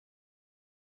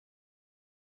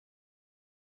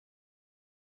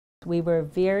We were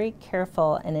very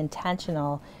careful and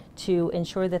intentional to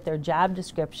ensure that their job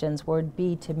descriptions would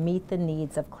be to meet the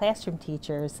needs of classroom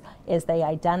teachers as they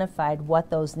identified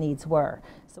what those needs were.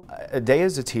 A day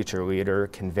as a teacher leader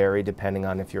can vary depending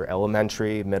on if you're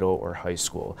elementary, middle, or high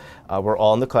school. We're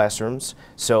all in the classrooms,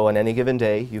 so on any given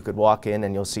day you could walk in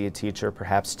and you'll see a teacher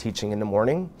perhaps teaching in the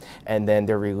morning, and then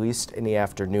they're released in the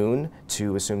afternoon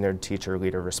to assume their teacher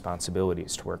leader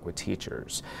responsibilities to work with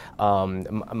teachers.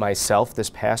 Myself, this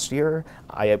past year,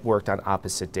 I worked on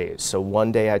opposite days. So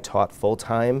one day I taught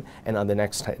full-time, and on the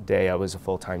next day I was a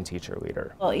full-time teacher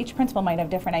leader. Well, each principal might have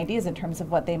different ideas in terms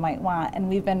of what they might want, and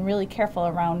we've been really careful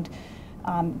around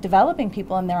developing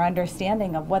people in their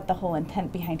understanding of what the whole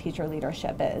intent behind teacher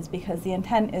leadership is, because the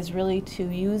intent is really to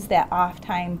use that off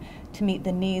time to meet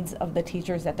the needs of the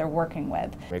teachers that they're working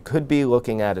with. It could be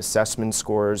looking at assessment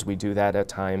scores, we do that at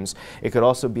times. It could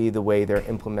also be the way they're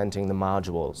implementing the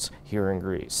modules here in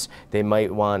Greece. They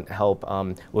might want help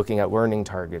looking at learning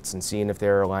targets and seeing if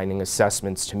they're aligning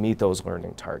assessments to meet those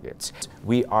learning targets.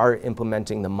 We are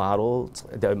implementing the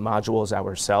modules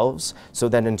ourselves, so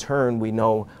that in turn we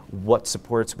know what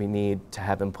supports we need to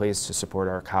have in place to support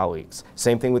our colleagues.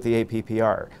 Same thing with the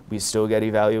APPR. We still get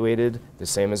evaluated the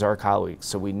same as our colleagues,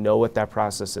 so we know what that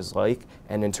process is like,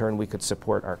 and in turn we could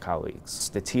support our colleagues.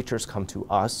 The teachers come to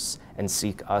us and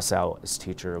seek us out as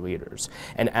teacher leaders.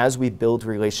 And as we build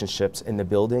relationships in the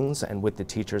buildings and with the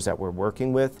teachers that we're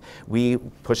working with, we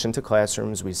push into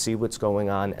classrooms, we see what's going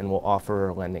on, and we'll offer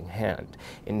a lending hand.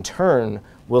 In turn,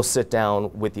 we'll sit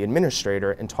down with the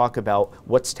administrator and talk about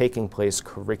what's taking place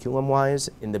curriculum-wise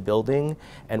in the building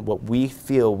and what we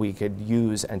feel we could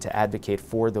use and to advocate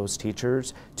for those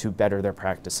teachers to better their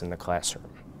practice in the classroom.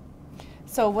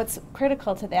 So what's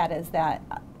critical to that is that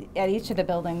at each of the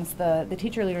buildings, the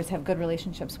teacher leaders have good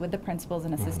relationships with the principals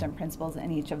and assistant principals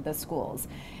in each of the schools.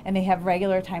 And they have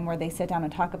regular time where they sit down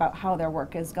and talk about how their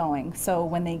work is going. So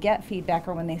when they get feedback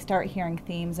or when they start hearing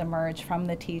themes emerge from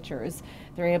the teachers,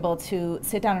 they're able to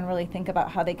sit down and really think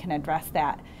about how they can address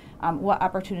that. What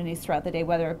opportunities throughout the day,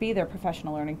 whether it be their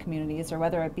professional learning communities or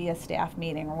whether it be a staff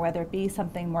meeting or whether it be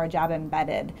something more job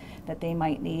embedded that they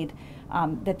might need,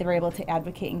 that they're able to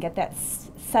advocate and get that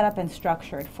set up and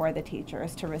structured for the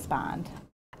teachers to respond.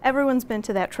 Everyone's been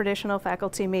to that traditional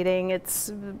faculty meeting.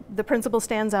 It's the principal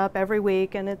stands up every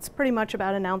week and it's pretty much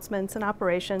about announcements and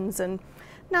operations and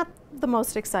not the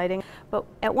most exciting. But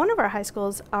at one of our high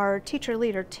schools, our teacher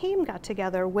leader team got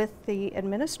together with the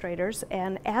administrators,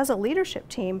 and as a leadership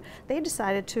team, they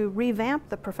decided to revamp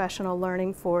the professional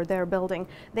learning for their building.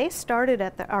 They started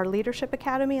at our leadership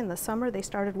academy in the summer. They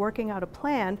started working out a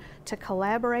plan to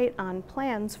collaborate on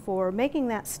plans for making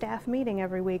that staff meeting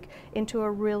every week into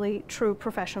a really true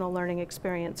professional learning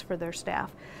experience for their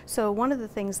staff. So one of the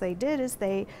things they did is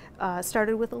they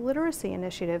started with a literacy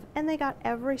initiative, and they got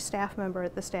every staff member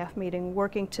at the staff meeting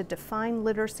working to define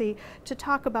literacy, to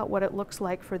talk about what it looks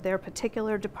like for their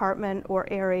particular department or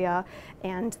area,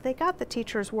 and they got the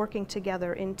teachers working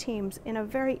together in teams in a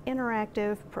very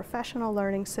interactive professional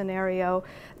learning scenario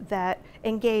that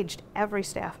engaged every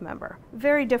staff member.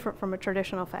 Very different from a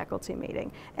traditional faculty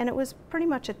meeting, and it was pretty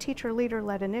much a teacher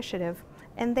leader-led initiative,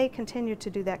 and they continued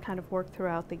to do that kind of work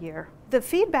throughout the year. The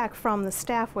feedback from the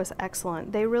staff was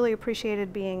excellent. They really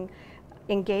appreciated being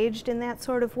engaged in that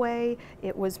sort of way.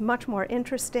 It was much more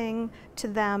interesting to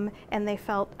them, and they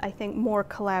felt, I think, more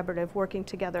collaborative working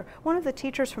together. One of the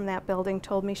teachers from that building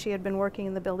told me she had been working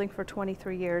in the building for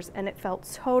 23 years, and it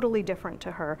felt totally different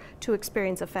to her to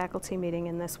experience a faculty meeting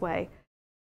in this way.